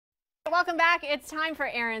Welcome back. It's time for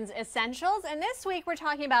Erins Essentials, and this week we're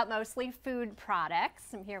talking about mostly food products.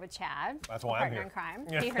 I'm here with Chad. That's why I'm here. Partner in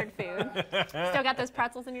crime. He heard food. Still got those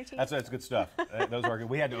pretzels in your teeth? That's good stuff. Those are good.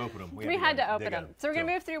 We had to open them. We had to open them. So we're going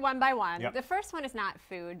to move through one by one. Yep. The first one is not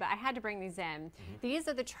food, but I had to bring these in. These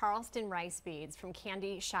are the Charleston rice beads from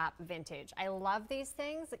Candy Shop Vintage. I love these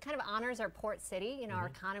things. It kind of honors our port city. You know, our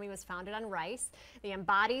economy was founded on rice. They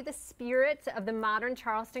embody the spirit of the modern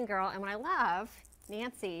Charleston girl. And what I love,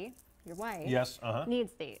 Nancy, your wife,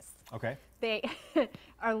 needs these. Okay. They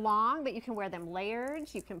are long, but you can wear them layered.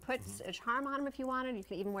 You can put a charm on them if you wanted. You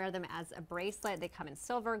can even wear them as a bracelet. They come in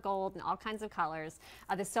silver, gold, and all kinds of colors.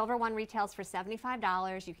 The silver one retails for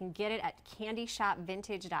 $75. You can get it at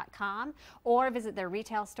candyshopvintage.com or visit their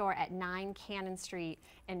retail store at 9 Cannon Street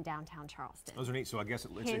in downtown Charleston. Those are neat. So I guess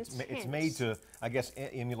it's made to, I guess,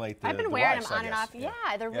 emulate the I've been wearing rice, them on and off. Yeah,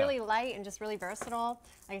 They're really light and just really versatile.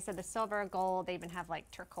 Like I said, the silver, gold. They even have like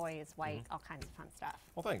turquoise, white, all kinds of fun stuff.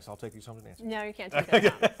 Well, thanks. I'll take you some to Nancy. No, you can't take that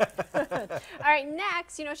home. All right,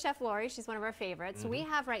 next, you know Chef Lori, she's one of our favorites. We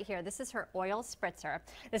have right here, this is her oil spritzer.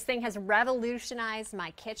 This thing has revolutionized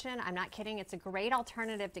my kitchen. I'm not kidding. It's a great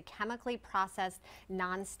alternative to chemically processed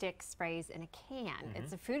nonstick sprays in a can.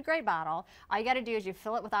 It's a food grade bottle. All you got to do is you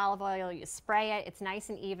fill it with olive oil, you spray it, it's nice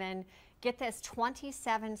and even. Get this,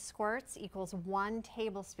 27 squirts equals 1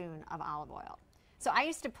 tablespoon of olive oil. So I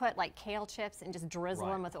used to put like kale chips and just drizzle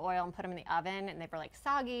them with oil and put them in the oven, and they were like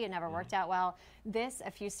soggy and never worked out well. This,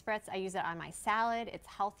 a few spritz, I use it on my salad. It's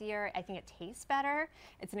healthier. I think it tastes better.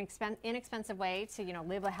 It's an inexpensive way to, you know,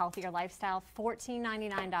 live a healthier lifestyle.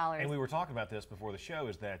 $14.99. And we were talking about this before the show,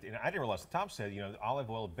 is that, and I didn't realize, Tom said, you know,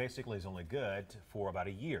 olive oil basically is only good for about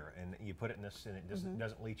a year, and you put it in this, and it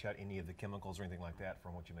doesn't leach out any of the chemicals or anything like that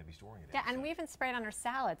from what you may be storing it in. Yeah, and we even sprayed on our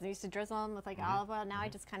salads. I used to drizzle them with like olive oil. Now I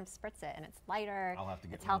just kind of spritz it, and it's lighter. I'll have to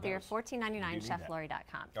get it's healthier. $14.99.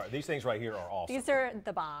 ChefLori.com. All right, these things right here are awesome. These are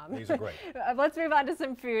the bomb. These are great. Let's move on to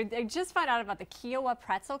some food. I just found out about the Kiowa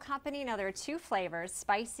Pretzel Company. Now there are 2 flavors,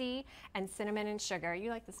 spicy and cinnamon and sugar. You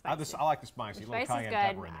like the spicy? I like the spicy. Spice is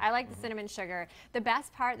good. I like the cinnamon sugar. The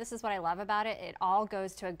best part, this is what I love about it, it all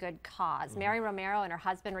goes to a good cause. Mary Romero and her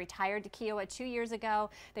husband retired to Kiowa 2 years ago.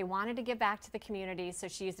 They wanted to give back to the community, so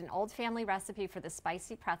she used an old family recipe for the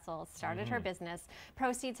spicy pretzels, started her business.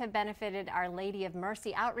 Proceeds have benefited Our Lady of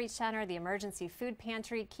Mercy Outreach Center, the Emergency Food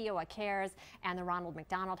Pantry, Kiowa Cares, and the Ronald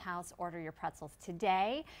McDonald House. Order your pretzels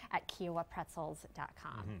today at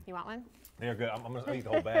KiowaPretzels.com. You want one? They're good. I'm going to eat the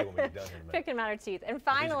whole bag when we get done here in a minute. Pick them out our teeth. And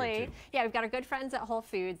finally, we've got our good friends at Whole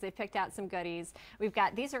Foods. They picked out some goodies. We've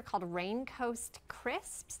got, these are called Rain Coast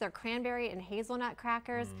Crisps. They're cranberry and hazelnut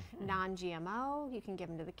crackers, non-GMO. You can give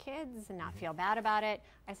them to the kids and not feel bad about it.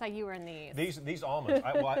 I saw you were in these. These almonds,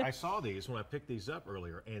 I saw these when I picked these up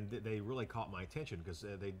earlier, and they really caught my attention because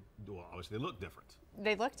obviously they look different.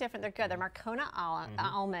 They look different. They're good. They're Marcona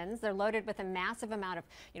almonds. They're loaded with a massive amount of,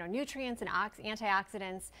 you know, nutrients and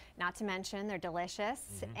antioxidants. Not to mention, they're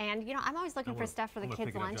delicious. And you know, I'm always looking for stuff for the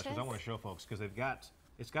kids' lunches. I want to show folks because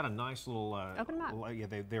it's got a nice little. Open them up. Yeah,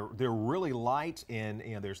 they're really light, and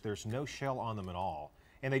you know, there's no shell on them at all.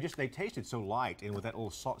 And they tasted so light, and with that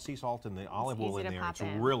little sea salt and the olive oil in there, it's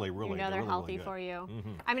really, you know they're healthy for you.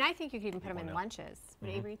 I mean, I think you could even put them in lunches.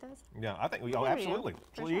 Would you ever eat those? Yeah, I think absolutely.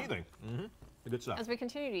 Anything. Good stuff. As we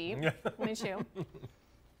continue to eat, let me chew.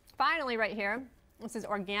 Finally, right here, this is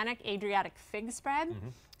organic Adriatic fig spread.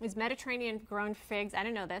 These Mediterranean-grown figs, I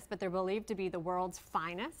didn't know this, but they're believed to be the world's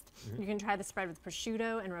finest. You can try the spread with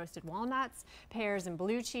prosciutto and roasted walnuts, pears and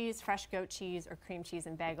blue cheese, fresh goat cheese, or cream cheese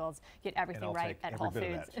and bagels. Get everything right at Whole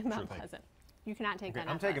Foods in Mount Pleasant. You cannot take that.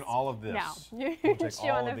 I'm taking all of this. No, you're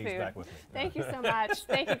chewing the food. Back with me. Thank you so much.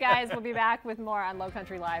 Thank you guys. We'll be back with more on Low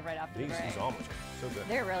Country Live right after the break. These almonds are so good.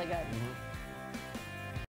 They're really good.